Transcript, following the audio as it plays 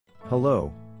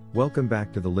Hello, welcome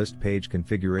back to the list page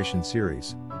configuration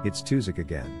series. It's Tuzik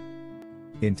again.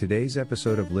 In today's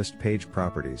episode of List Page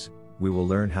Properties, we will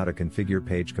learn how to configure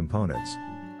page components.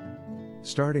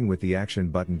 Starting with the Action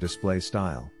Button Display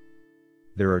Style.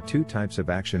 There are two types of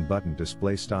Action Button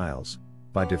Display Styles.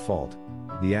 By default,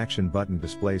 the Action Button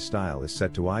Display Style is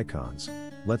set to icons.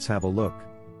 Let's have a look.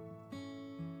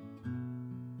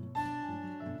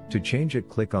 To change it,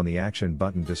 click on the Action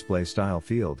Button Display Style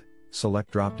field,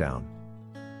 select drop-down.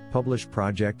 Publish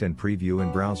project and preview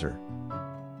in browser.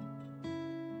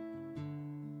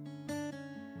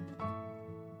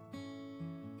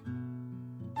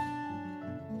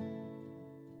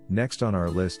 Next on our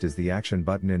list is the action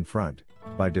button in front.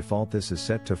 By default this is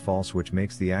set to false, which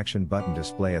makes the action button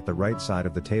display at the right side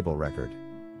of the table record.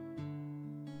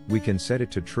 We can set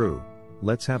it to true.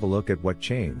 Let's have a look at what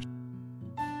changed.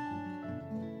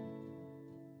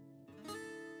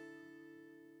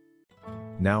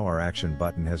 Now our action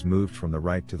button has moved from the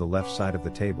right to the left side of the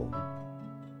table.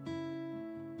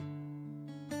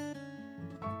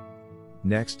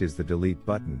 Next is the delete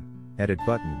button, edit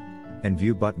button, and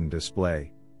view button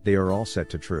display. They are all set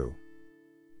to true.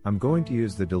 I'm going to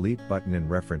use the delete button in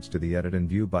reference to the edit and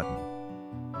view button.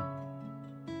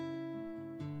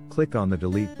 Click on the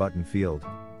delete button field,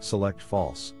 select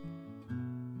false.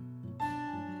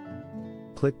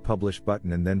 Click publish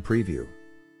button and then preview.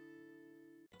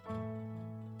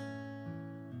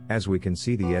 As we can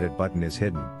see, the edit button is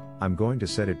hidden. I'm going to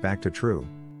set it back to true.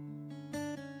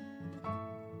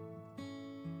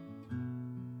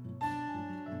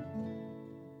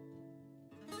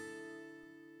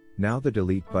 Now the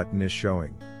delete button is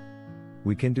showing.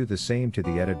 We can do the same to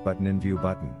the edit button and view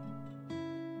button.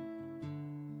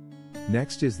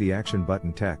 Next is the action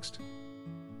button text.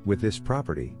 With this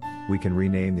property, we can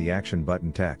rename the action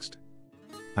button text.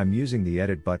 I'm using the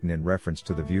edit button in reference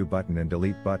to the view button and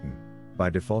delete button. By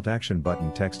default action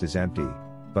button text is empty,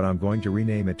 but I'm going to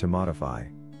rename it to modify.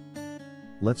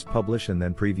 Let's publish and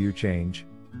then preview change.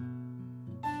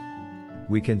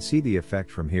 We can see the effect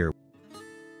from here.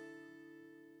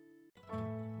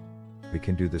 We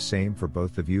can do the same for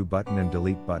both the view button and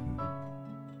delete button.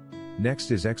 Next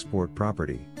is export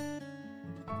property.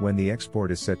 When the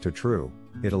export is set to true,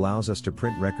 it allows us to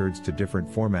print records to different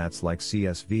formats like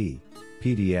CSV,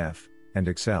 PDF, and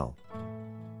Excel.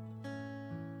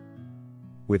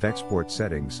 With export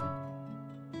settings,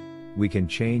 we can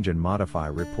change and modify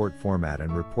report format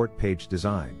and report page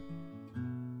design.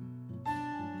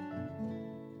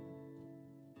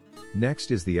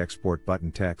 Next is the export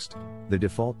button text. The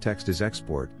default text is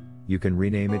export. You can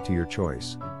rename it to your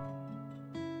choice.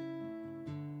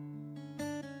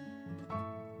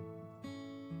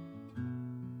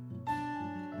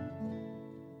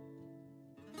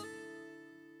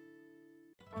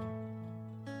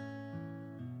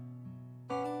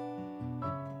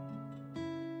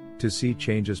 To see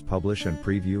changes, publish and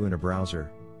preview in a browser.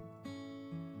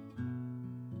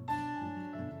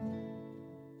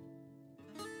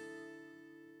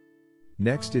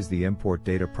 Next is the import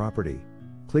data property.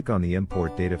 Click on the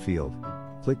import data field.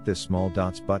 Click this small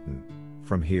dots button.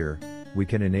 From here, we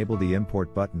can enable the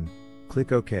import button.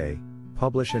 Click OK,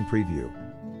 publish and preview.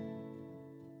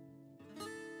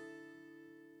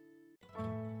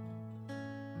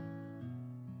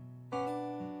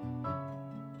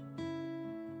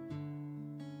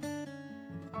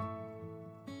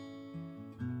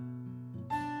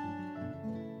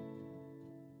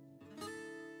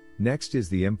 Next is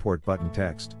the import button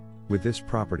text. With this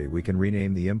property we can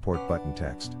rename the import button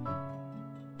text.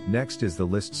 Next is the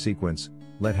list sequence.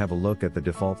 Let's have a look at the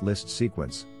default list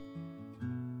sequence.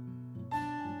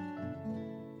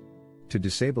 To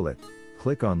disable it,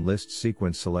 click on list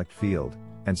sequence select field,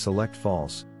 and select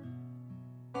false.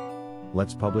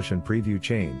 Let's publish and preview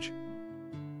change.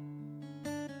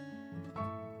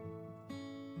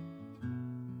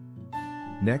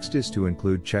 Next is to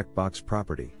include checkbox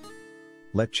property.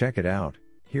 Let's check it out.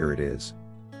 Here it is.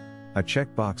 A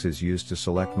checkbox is used to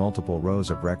select multiple rows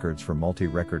of records for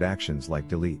multi-record actions like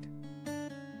delete.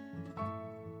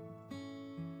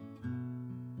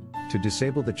 To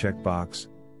disable the checkbox,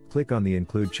 click on the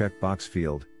Include Checkbox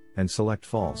field, and select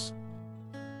False.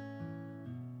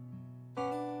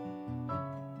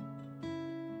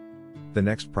 The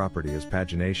next property is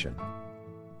pagination.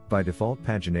 By default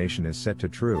pagination is set to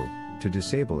true. To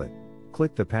disable it,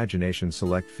 click the Pagination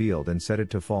Select field and set it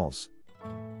to false.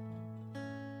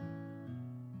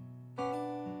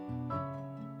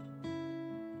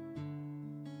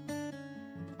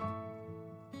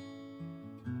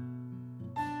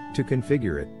 To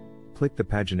configure it, click the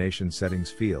Pagination Settings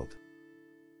field.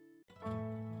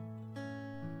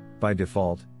 By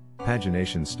default,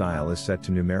 Pagination Style is set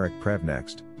to numeric prev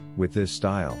next. With this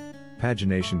style,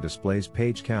 pagination displays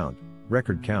page count,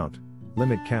 record count,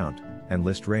 limit count, and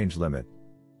list range limit.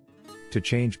 To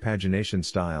change pagination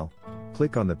style,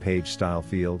 click on the Page Style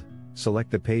field, select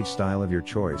the page style of your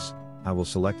choice. I will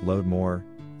select Load More,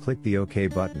 click the OK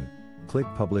button, click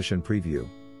Publish and Preview.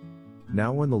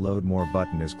 Now when the Load More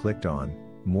button is clicked on,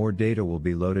 more data will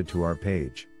be loaded to our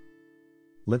page.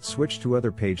 Let's switch to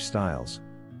other page styles.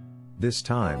 This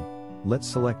time, let's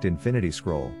select Infinity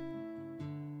Scroll.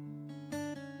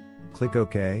 Click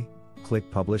OK,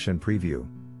 click Publish and Preview.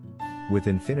 With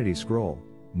Infinity Scroll,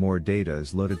 more data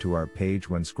is loaded to our page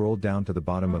when scrolled down to the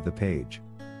bottom of the page.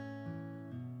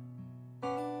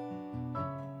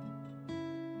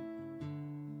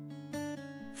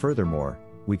 Furthermore,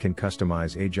 we can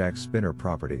customize Ajax spinner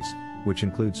properties, which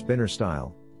include spinner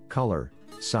style, color,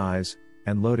 size,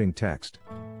 and loading text.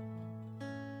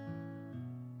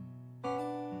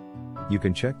 You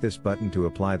can check this button to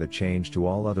apply the change to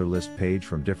all other list page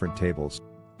from different tables.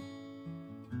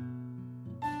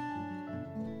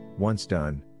 Once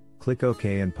done, click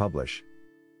OK and Publish.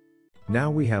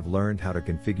 Now we have learned how to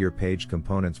configure page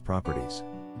components properties.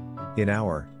 In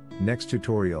our next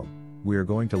tutorial, we are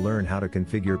going to learn how to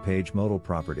configure page modal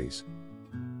properties.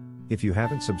 If you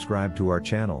haven't subscribed to our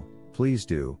channel, please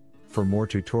do. For more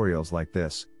tutorials like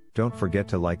this, don't forget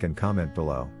to like and comment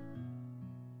below.